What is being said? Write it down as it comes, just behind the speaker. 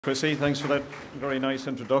Chrissy, thanks for that very nice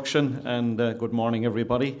introduction, and good morning,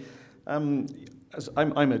 everybody. I'm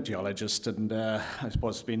a geologist, and I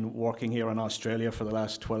suppose been working here in Australia for the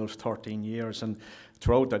last 12, 13 years, and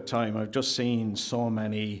throughout that time I've just seen so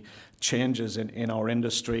many changes in our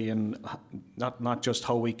industry, and not just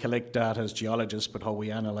how we collect data as geologists, but how we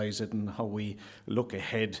analyse it and how we look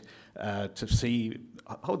ahead to see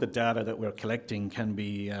how the data that we're collecting can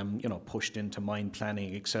be pushed into mine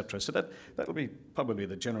planning, etc. So that'll be probably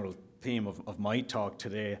the general theme of my talk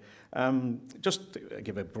today. Just to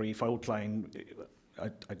give a brief outline,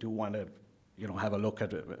 I do want to have a look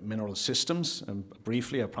at mineral systems, and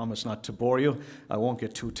briefly. I promise not to bore you. I won't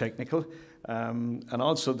get too technical. And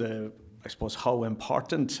also I suppose how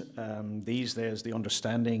important these days the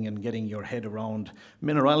understanding and getting your head around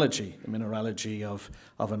mineralogy. The mineralogy of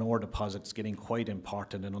an ore deposit is getting quite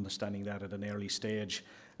important, and understanding that at an early stage.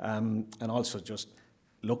 And also just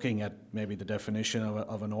looking at maybe the definition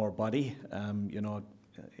of an ore body.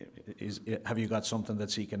 Have you got something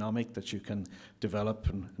that's economic that you can develop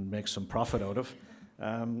and make some profit out of?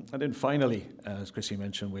 And then finally, as Chrissy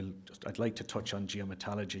mentioned, I'd like to touch on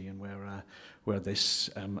geometallurgy and where this,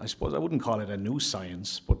 I suppose I wouldn't call it a new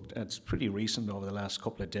science, but it's pretty recent. Over the last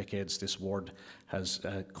couple of decades, this word has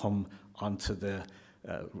come onto the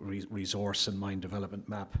resource and mine development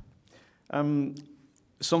map.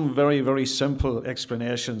 Some very, very simple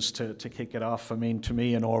explanations to kick it off. I mean, to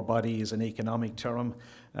me, an ore body is an economic term,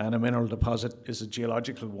 and a mineral deposit is a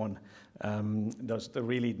geological one. There's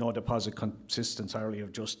really no deposit consists entirely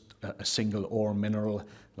of just a single ore mineral.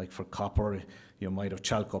 Like for copper, you might have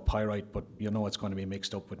chalcopyrite, but it's going to be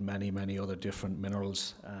mixed up with many, many other different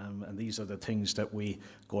minerals. And these are the things that we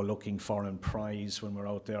go looking for and prize when we're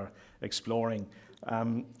out there exploring.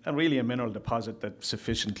 And really a mineral deposit that's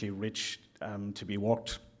sufficiently rich to be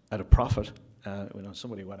worked at a profit.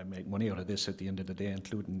 Somebody want to make money out of this at the end of the day,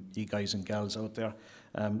 including you guys and gals out there.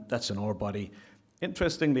 That's an ore body.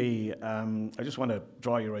 Interestingly, I just want to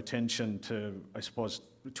draw your attention to, I suppose,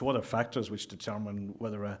 two other factors which determine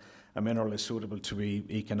whether a mineral is suitable to be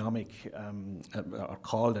economic or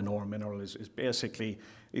called an ore mineral is basically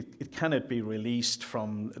it cannot be released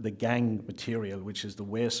from the gangue material, which is the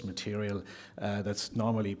waste material that's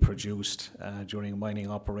normally produced during a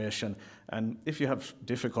mining operation. And if you have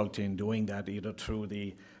difficulty in doing that, either through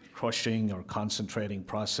the crushing or concentrating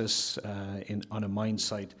process on a mine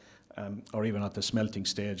site, or even at the smelting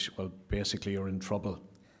stage, well, basically you're in trouble.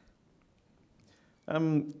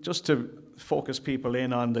 Just to focus people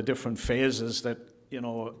in on the different phases that,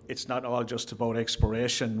 it's not all just about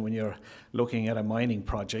exploration when you're looking at a mining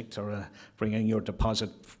project or bringing your deposit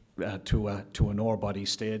to an ore body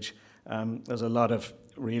stage. There's a lot of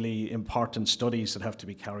really important studies that have to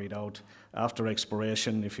be carried out after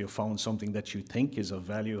exploration. If you found something that you think is of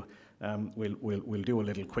value, we'll do a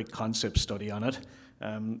little quick concept study on it.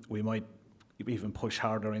 We might even push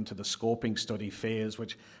harder into the scoping study phase,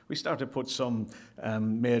 which we start to put some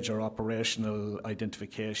major operational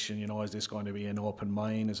identification. Is this going to be an open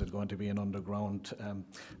mine? Is it going to be an underground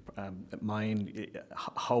mine?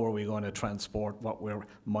 How are we going to transport what we're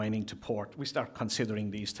mining to port? We start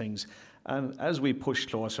considering these things. And as we push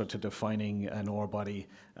closer to defining an ore body,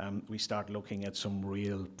 we start looking at some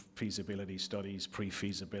real feasibility studies,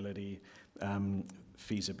 pre-feasibility,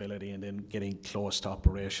 feasibility, and then getting close to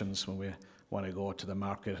operations. When we want to go to the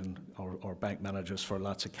market and or bank managers for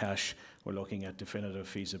lots of cash, we're looking at definitive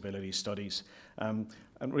feasibility studies. And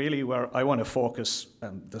really where I want to focus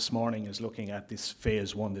this morning is looking at this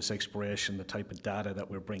phase one, this exploration, the type of data that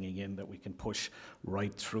we're bringing in that we can push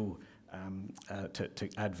right through to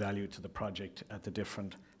add value to the project at the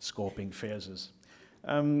different scoping phases.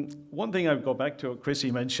 One thing I'll go back to,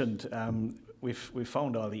 Chrissy mentioned, we've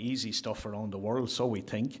found all the easy stuff around the world, so we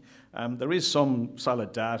think. There is some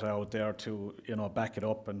solid data out there to back it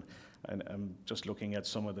up, and just looking at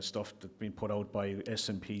some of the stuff that's been put out by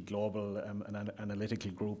S&P Global, an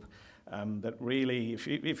analytical group, that really, if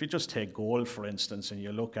you just take gold, for instance, and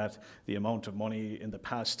you look at the amount of money in the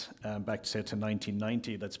past, back say to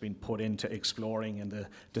 1990, that's been put into exploring and the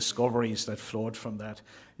discoveries that flowed from that,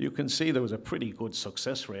 you can see there was a pretty good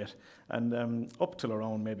success rate. And up till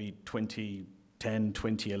around maybe 2010,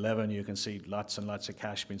 2011, you can see lots and lots of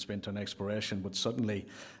cash being spent on exploration, but suddenly,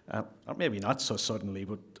 or maybe not so suddenly,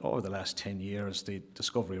 but over the last 10 years, the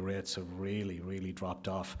discovery rates have really, really dropped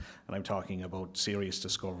off. And I'm talking about serious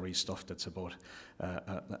discovery stuff that's about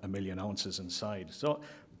 1 million ounces inside. So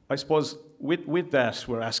I suppose with that,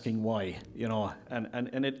 we're asking why, you know,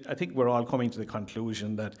 and I think we're all coming to the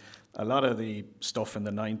conclusion that a lot of the stuff in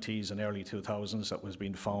the 90s and early 2000s that was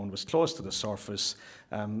being found was close to the surface.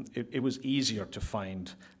 It was easier to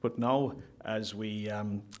find. But now, as we,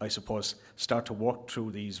 I suppose, start to work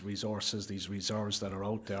through these resources, these reserves that are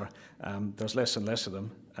out there, there's less and less of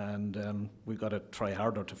them, and we've got to try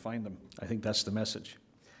harder to find them. I think that's the message.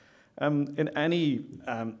 In any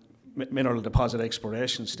mineral deposit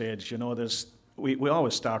exploration stage, you know, we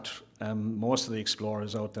always start, most of the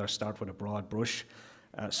explorers out there start with a broad brush.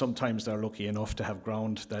 Sometimes they're lucky enough to have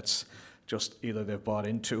ground that's just either they've bought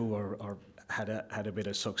into or had a bit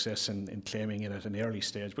of success in claiming it at an early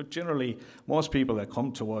stage. But generally, most people that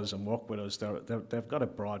come to us and work with us, they've got a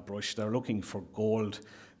broad brush. They're looking for gold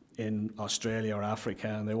in Australia or Africa,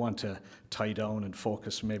 and they want to tie down and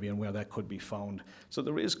focus maybe on where that could be found. So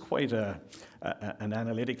there is quite an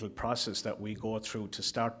analytical process that we go through to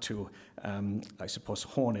start to, I suppose,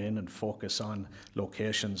 hone in and focus on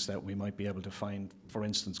locations that we might be able to find, for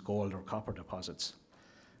instance, gold or copper deposits.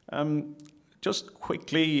 Just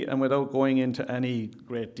quickly, and without going into any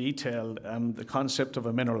great detail, the concept of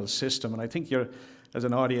a mineral system, and I think you're, as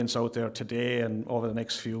an audience out there today and over the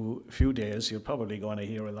next few days, you're probably going to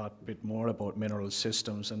hear a bit more about mineral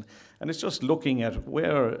systems, and it's just looking at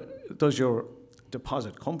where does your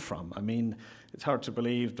deposit come from. I mean, it's hard to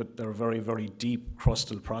believe that there are very, very deep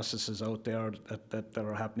crustal processes out there that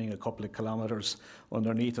are happening a couple of kilometres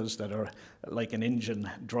underneath us that are like an engine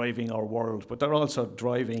driving our world, but they're also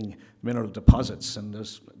driving mineral deposits, and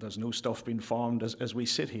there's new stuff being formed as we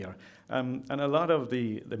sit here. And a lot of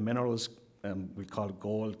the minerals, we call it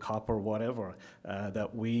gold, copper, whatever,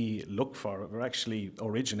 that we look for were actually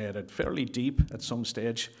originated fairly deep at some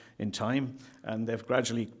stage in time, and they've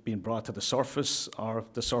gradually been brought to the surface, or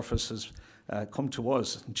the surface has come to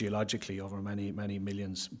us geologically over many, many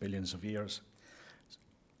millions, billions of years.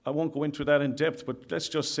 I won't go into that in depth, but let's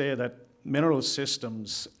just say that mineral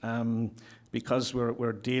systems, because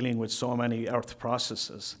we're dealing with so many earth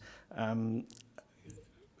processes,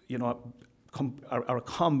 you know, are a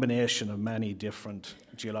combination of many different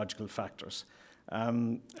geological factors.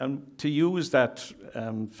 And to use that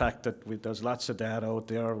fact that there's lots of data out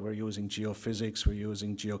there, we're using geophysics, we're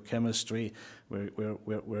using geochemistry,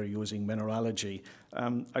 we're using mineralogy.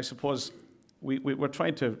 I suppose we're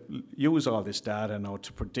trying to use all this data now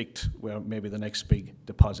to predict where maybe the next big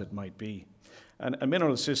deposit might be. And a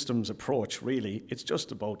mineral systems approach, really, it's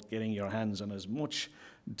just about getting your hands on as much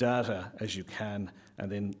data as you can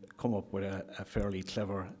and then come up with a fairly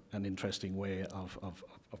clever and interesting way of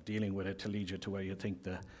dealing with it to lead you to where you think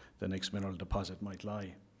the next mineral deposit might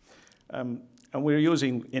lie. And we're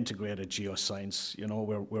using integrated geoscience. You know,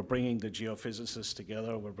 we're bringing the geophysicists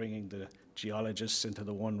together, we're bringing the geologists into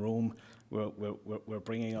the one room, we're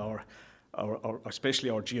bringing our especially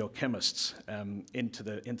our geochemists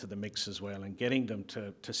into the mix as well, and getting them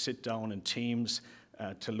to sit down in teams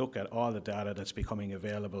to look at all the data that's becoming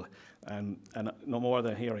available. And no more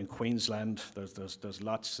than here in Queensland, there's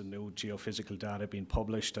lots of new geophysical data being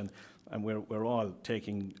published, and we're all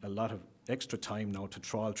taking a lot of extra time now to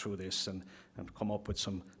trawl through this and come up with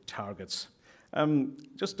some targets.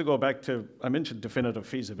 Just to go back to, I mentioned definitive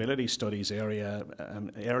feasibility studies area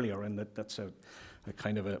earlier, and that's a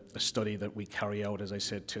kind of a study that we carry out, as I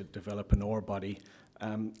said, to develop an ore body.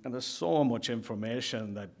 And there's so much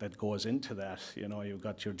information that goes into that. You know, you've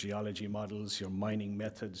got your geology models, your mining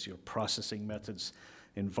methods, your processing methods,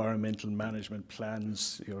 environmental management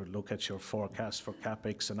plans, you look at your forecast for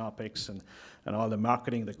CapEx and OpEx and all the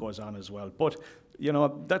marketing that goes on as well. But, you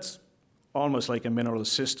know, that's almost like a mineral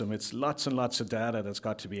system. It's lots and lots of data that's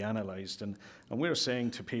got to be analysed. And we're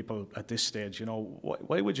saying to people at this stage, you know,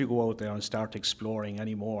 why would you go out there and start exploring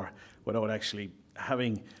any more without actually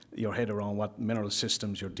having your head around what mineral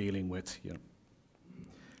systems you're dealing with? You know?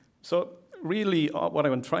 So really, what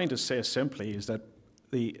I'm trying to say simply is that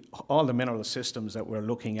all the mineral systems that we're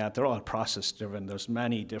looking at, they're all process-driven. There's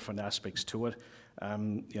many different aspects to it.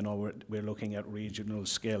 You know, we're looking at regional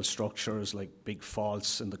scale structures like big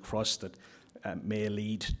faults in the crust that may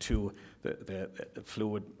lead to the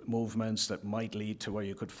fluid movements that might lead to where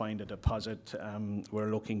you could find a deposit.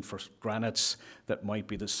 We're looking for granites that might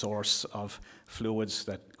be the source of fluids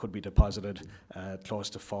that could be deposited close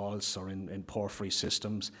to faults or in porphyry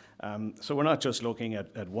systems. So we're not just looking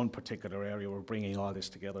at one particular area, we're bringing all this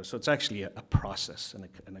together. So it's actually a process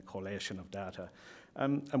and a collation of data.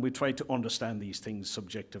 And we try to understand these things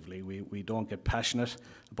subjectively. We don't get passionate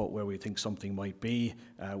about where we think something might be.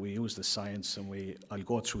 We use the science, and I'll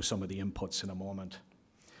go through some of the inputs in a moment.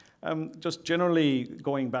 Just generally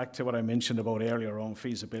going back to what I mentioned about earlier on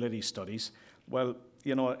feasibility studies, well,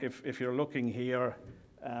 you know, if you're looking here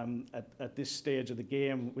at this stage of the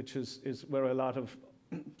game, which is where a lot of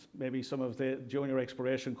maybe some of the junior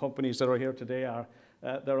exploration companies that are here today are,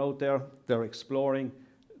 they're out there, they're exploring.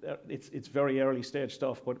 It's very early stage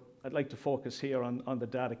stuff, but I'd like to focus here on the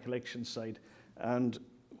data collection side. And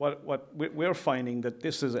what we're finding that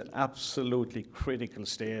this is an absolutely critical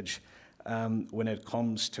stage when it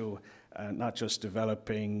comes to not just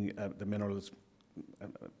developing the minerals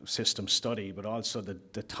system study, but also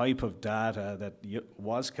the type of data that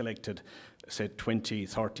was collected, say, 20,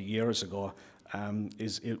 30 years ago,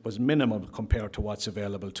 it was minimal compared to what's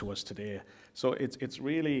available to us today. So it's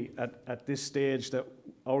really at this stage that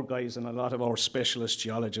our guys and a lot of our specialist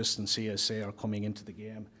geologists and CSA are coming into the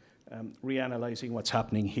game, reanalyzing what's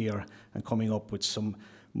happening here and coming up with some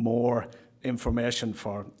more information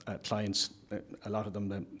for clients, a lot of them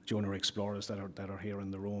the junior explorers that are here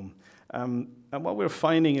in the room. And what we're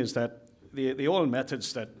finding is that the old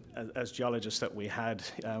methods that, as geologists that we had,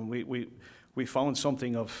 we found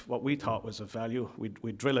something of what we thought was of value.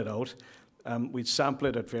 We'd drill it out, we'd sample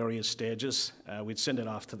it at various stages, we'd send it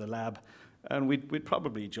off to the lab, and we'd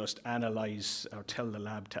probably just analyze or tell the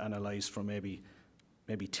lab to analyze for maybe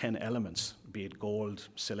 10 elements, be it gold,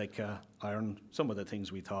 silica, iron, some of the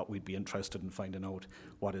things we thought we'd be interested in finding out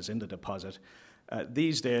what is in the deposit.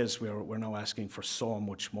 These days, we're now asking for so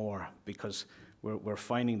much more because we're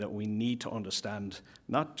finding that we need to understand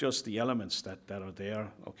not just the elements that are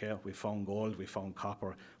there. Okay, we found gold, we found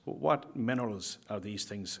copper, but what minerals are these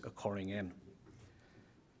things occurring in?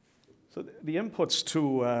 So the inputs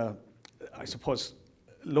to, I suppose,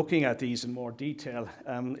 looking at these in more detail,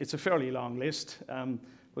 it's a fairly long list,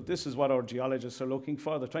 but this is what our geologists are looking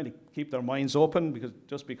for. They're trying to keep their minds open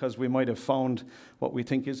because we might have found what we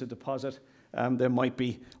think is a deposit, there might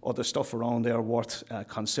be other stuff around there worth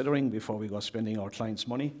considering before we go spending our clients'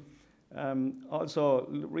 money. Also,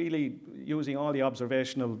 really using all the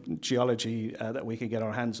observational geology that we can get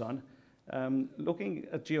our hands on. Looking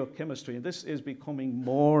at geochemistry, and this is becoming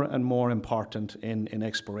more and more important in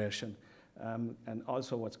exploration. And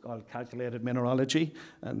also what's called calculated mineralogy.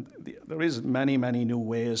 And there is many new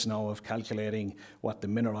ways now of calculating what the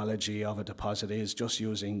mineralogy of a deposit is, just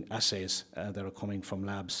using assays that are coming from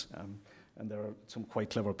labs. And there are some quite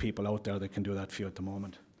clever people out there that can do that for you at the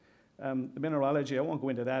moment. The mineralogy, I won't go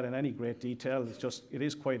into that in any great detail. It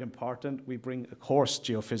is quite important. We bring a coarse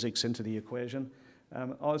geophysics into the equation.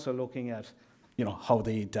 Also looking at how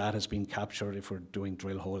the data has been captured. If we're doing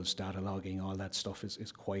drill holes, data logging, all that stuff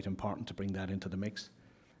is quite important to bring that into the mix.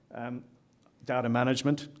 Data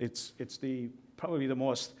management, it's probably the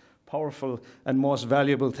most powerful and most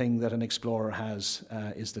valuable thing that an explorer has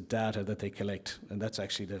is the data that they collect, and that's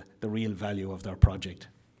actually the real value of their project.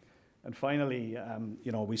 And finally,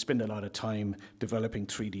 we spend a lot of time developing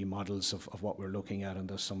 3D models of what we're looking at, and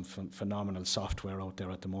there's some phenomenal software out there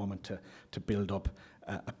at the moment to build up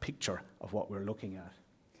a picture of what we're looking at.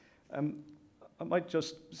 I might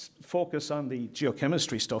just focus on the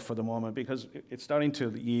geochemistry stuff for the moment because it's starting to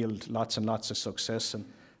yield lots and lots of success, and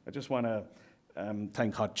I just want to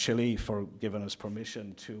thank Hot Chili for giving us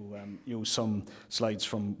permission to use some slides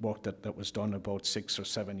from work that was done about 6 or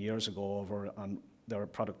 7 years ago over on their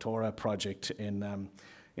Productora project in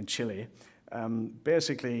Chile.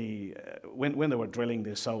 Basically, when they were drilling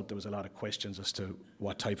this out, there was a lot of questions as to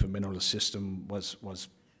what type of mineral system was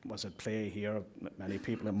at play here. Many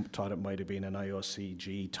people thought it might have been an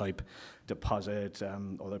IOCG type deposit.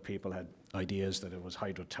 Other people had ideas that it was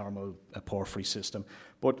hydrothermal, a porphyry system.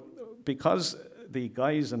 But because the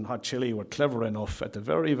guys in Hot Chili were clever enough at the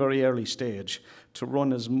very early stage to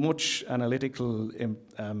run as much analytical,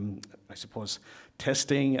 I suppose,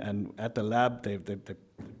 testing, and at the lab they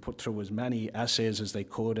put through as many assays as they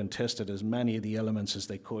could and tested as many of the elements as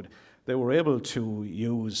they could. They were able to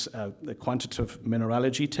use the quantitative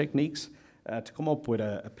mineralogy techniques to come up with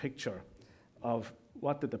a picture of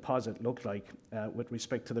what the deposit looked like with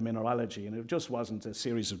respect to the mineralogy. And it just wasn't a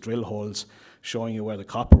series of drill holes showing you where the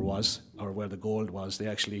copper was or where the gold was. They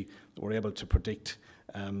actually were able to predict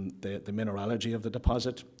the mineralogy of the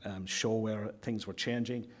deposit, show where things were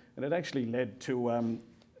changing. And it actually led to,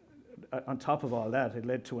 on top of all that, it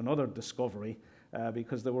led to another discovery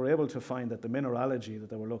because they were able to find that the mineralogy that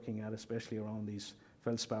they were looking at, especially around these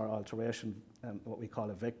feldspar alteration, what we call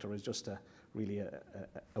a vector, is just really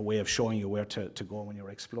a way of showing you where to go when you're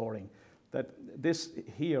exploring. That this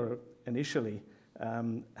here initially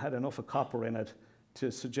had enough of copper in it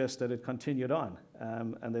to suggest that it continued on,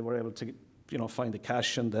 and they were able to find the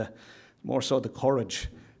cache and more so the courage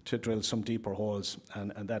to drill some deeper holes,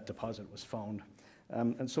 and that deposit was found.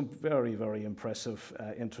 And some very impressive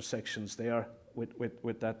intersections there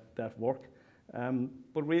with that work.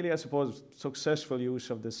 But really, I suppose, successful use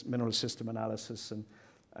of this mineral system analysis and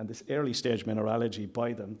this early stage mineralogy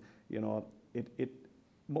by them, it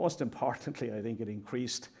most importantly, I think it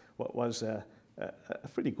increased what was a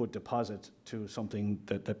pretty good deposit to something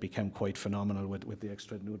that became quite phenomenal with the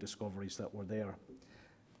extra new discoveries that were there.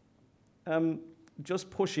 Just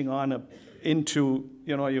pushing on into,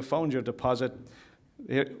 you found your deposit.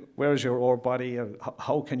 Where's your ore body?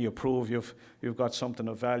 How can you prove you've got something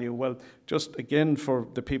of value? Well, just again, for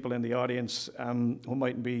the people in the audience who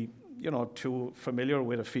mightn't be too familiar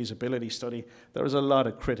with a feasibility study, there's a lot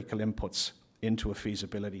of critical inputs into a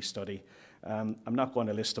feasibility study. I'm not going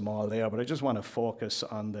to list them all there, but I just want to focus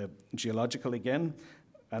on the geological again,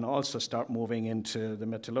 and also start moving into the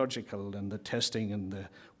metallurgical and the testing and the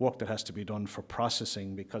work that has to be done for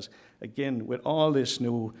processing. Because again, with all this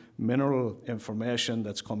new mineral information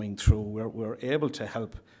that's coming through, we're able to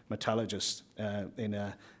help metallurgists in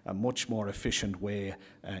a much more efficient way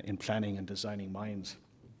in planning and designing mines.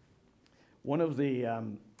 One of the,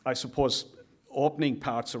 I suppose, opening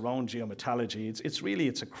parts around geometallurgy,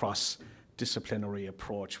 it's a cross-disciplinary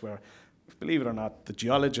approach where, believe it or not, the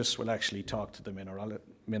geologists will actually talk to the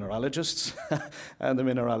mineralogists and the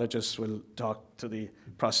mineralogists will talk to the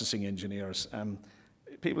processing engineers.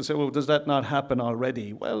 People say, well, does that not happen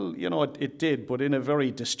already? Well, it did, but in a very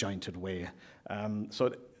disjointed way.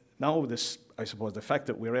 So now this, I suppose, the fact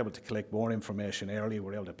that we're able to collect more information early,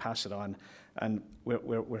 we're able to pass it on, and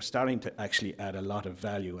we're starting to actually add a lot of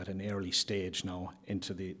value at an early stage now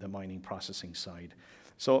into the mining processing side.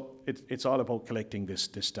 So it's all about collecting this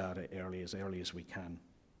data early as we can.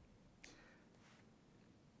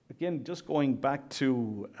 Again, just going back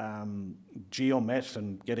to geomet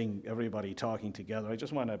and getting everybody talking together, I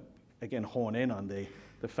just want to, again, hone in on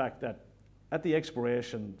the fact that at the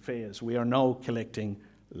exploration phase, we are now collecting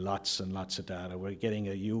lots and lots of data. We're getting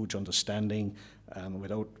a huge understanding,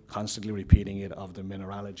 without constantly repeating it, of the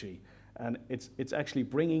mineralogy. And it's actually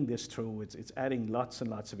bringing this through. It's adding lots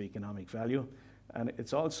and lots of economic value. And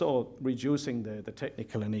it's also reducing the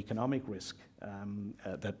technical and economic risk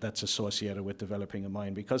that's associated with developing a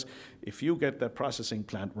mine. Because if you get that processing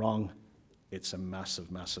plant wrong, it's a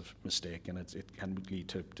massive, massive mistake, and it can lead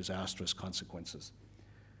to disastrous consequences.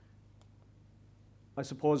 I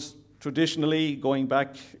suppose traditionally, going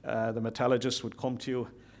back, the metallurgists would come to you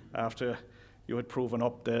after you had proven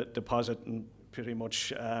up the deposit and pretty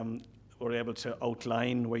much were able to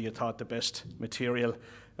outline where you thought the best material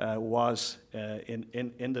was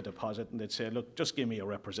in the deposit, and they'd say, look, just give me a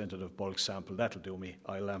representative bulk sample, that'll do me.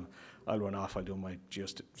 I'll run off, I'll do my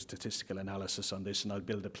geostatistical analysis on this, and I'll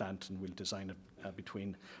build a plant and we'll design it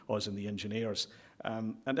between us and the engineers.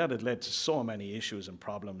 And that had led to so many issues and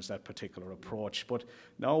problems, that particular approach. But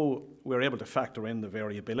now we're able to factor in the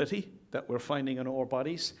variability that we're finding in ore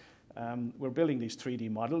bodies. We're building these 3D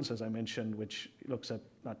models, as I mentioned, which looks at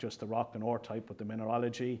not just the rock and ore type, but the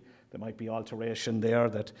mineralogy. There might be alteration there,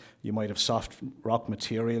 that you might have soft rock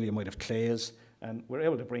material, you might have clays, and we're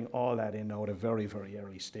able to bring all that in now at a very, very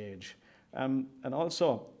early stage. And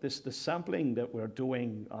also, the sampling that we're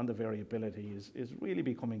doing on the variability is really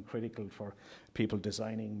becoming critical for people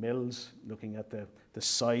designing mills, looking at the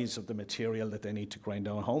size of the material that they need to grind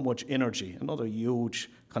down, how much energy, another huge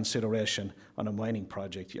consideration on a mining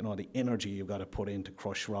project, the energy you've got to put in to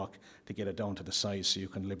crush rock to get it down to the size so you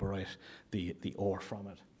can liberate the ore from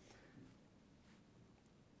it.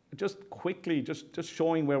 Just quickly, just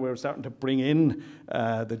showing where we're starting to bring in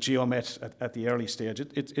the geomet at the early stage.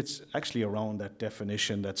 It's actually around that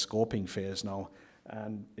definition, that scoping phase now,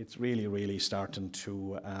 and it's really, really starting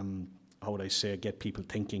to, how would I say, get people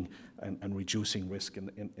thinking and reducing risk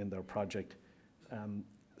in their project.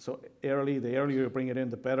 So the earlier you bring it in,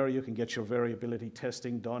 the better. You can get your variability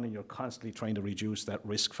testing done, and you're constantly trying to reduce that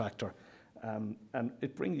risk factor. And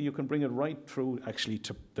you can bring it right through actually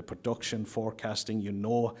to the production forecasting. You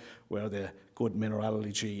know where the good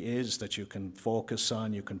mineralogy is that you can focus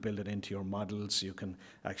on. You can build it into your models. You can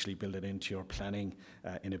actually build it into your planning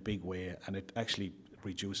in a big way, and it actually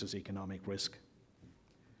reduces economic risk.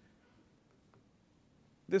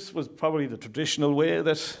 This was probably the traditional way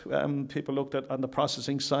that people looked at on the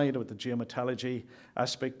processing side, with the geometallurgy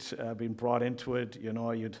aspect being brought into it.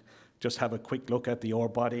 You'd just have a quick look at the ore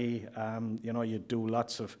body. You do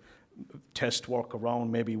lots of test work around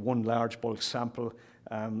maybe one large bulk sample.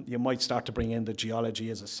 You might start to bring in the geology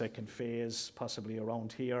as a second phase, possibly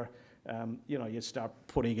around here. You start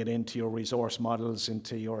putting it into your resource models,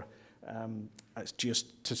 into your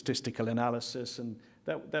geostatistical analysis, and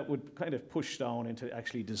that would kind of push down into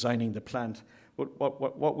actually designing the plant. But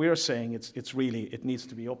what we're saying, it needs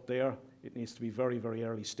to be up there. It needs to be very, very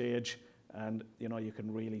early stage. and you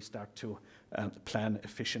can really start to plan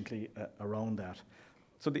efficiently around that.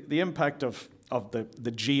 So the impact of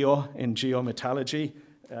the geo in geometallurgy,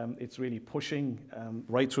 it's really pushing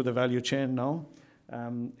right through the value chain now.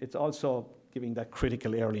 It's also giving that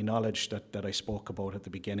critical early knowledge that I spoke about at the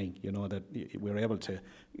beginning, that we're able to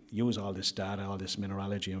use all this data, all this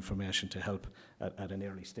mineralogy information to help at an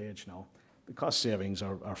early stage now. The cost savings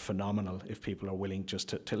are phenomenal if people are willing just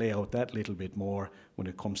to lay out that little bit more when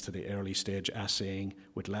it comes to the early stage assaying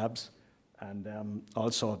with labs. And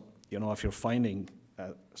also, if you're finding,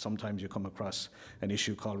 sometimes you come across an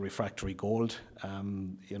issue called refractory gold,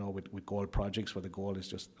 with gold projects where the gold is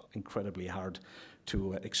just incredibly hard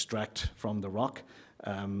to extract from the rock.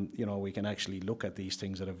 We can actually look at these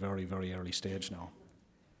things at a very, very early stage now.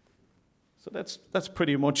 So that's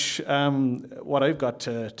pretty much what I've got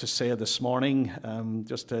to say this morning.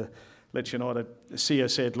 Just to let you know that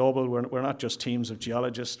CSA Global, we're not just teams of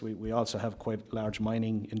geologists. We also have quite large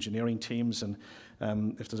mining engineering teams. And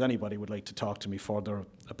if there's anybody who would like to talk to me further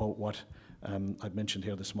about what I've mentioned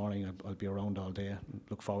here this morning, I'll be around all day.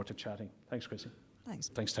 Look forward to chatting. Thanks, Chrissy. Thanks.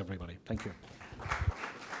 Thanks to everybody. Thank you.